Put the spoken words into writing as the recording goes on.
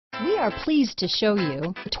We are pleased to show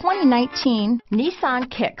you the 2019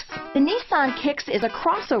 Nissan Kicks. The Nissan Kicks is a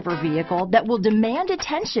crossover vehicle that will demand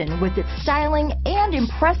attention with its styling and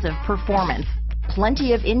impressive performance.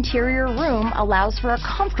 Plenty of interior room allows for a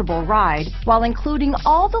comfortable ride while including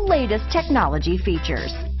all the latest technology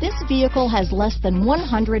features. This vehicle has less than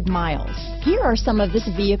 100 miles. Here are some of this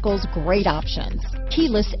vehicle's great options: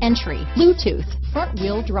 keyless entry, Bluetooth,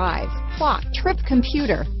 front-wheel drive, clock, trip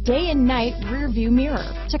computer, day and night rear view mirror,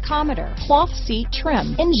 tachometer, cloth seat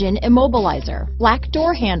trim, engine immobilizer, black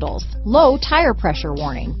door handles, low tire pressure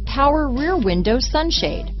warning, power rear window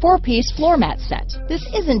sunshade, 4-piece floor mat set. This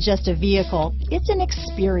isn't just a vehicle, it's an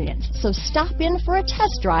experience. So stop in for a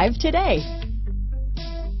test drive today.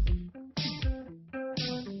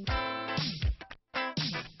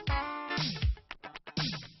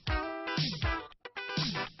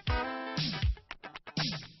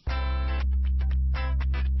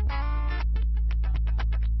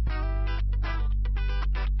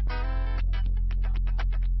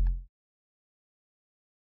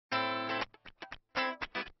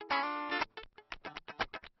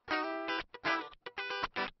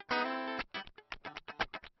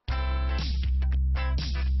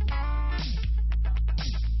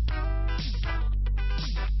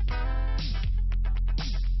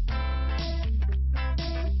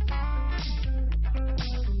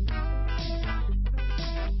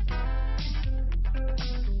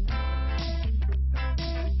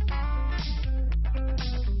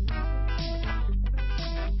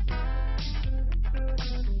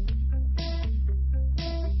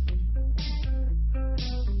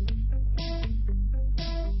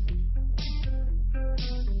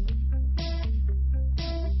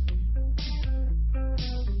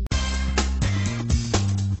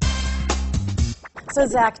 So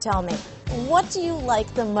Zach, tell me, what do you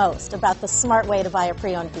like the most about the smart way to buy a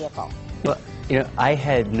pre-owned vehicle? Well, I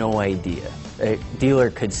had no idea a dealer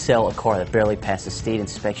could sell a car that barely passed the state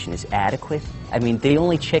inspection as adequate. I mean, they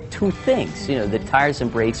only check 2 things. The tires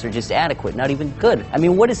and brakes are just adequate, not even good. I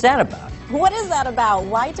mean, what is that about? What is that about?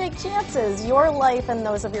 Why take chances? Your life and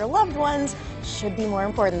those of your loved ones should be more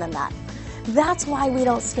important than that. That's why we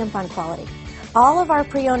don't skimp on quality. All of our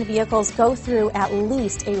pre-owned vehicles go through at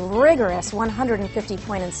least a rigorous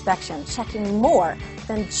 150-point inspection, checking more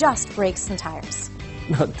than just brakes and tires.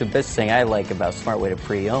 The best thing I like about Smart Way to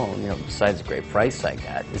Pre-Own, besides the great price I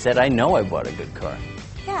got, is that I know I bought a good car.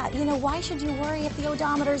 Yeah, why should you worry if the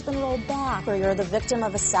odometer's been rolled back, or you're the victim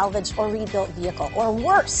of a salvaged or rebuilt vehicle, or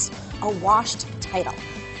worse, a washed title?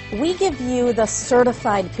 We give you the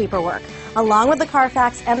certified paperwork, along with the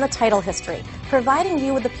Carfax and the title history, providing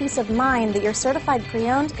you with the peace of mind that your certified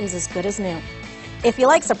pre-owned is as good as new. If you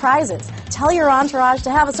like surprises, tell your entourage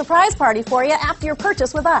to have a surprise party for you after your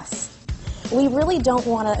purchase with us. We really don't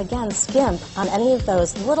want to, again, skimp on any of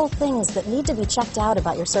those little things that need to be checked out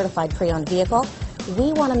about your certified pre-owned vehicle.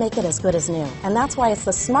 We want to make it as good as new, and that's why it's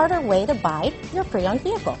the smarter way to buy your pre-owned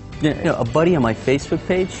vehicle. A buddy on my Facebook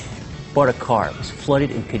page bought a car. It was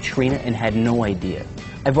flooded in Katrina and had no idea.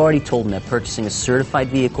 I've already told him that purchasing a certified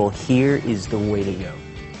vehicle here is the way to go.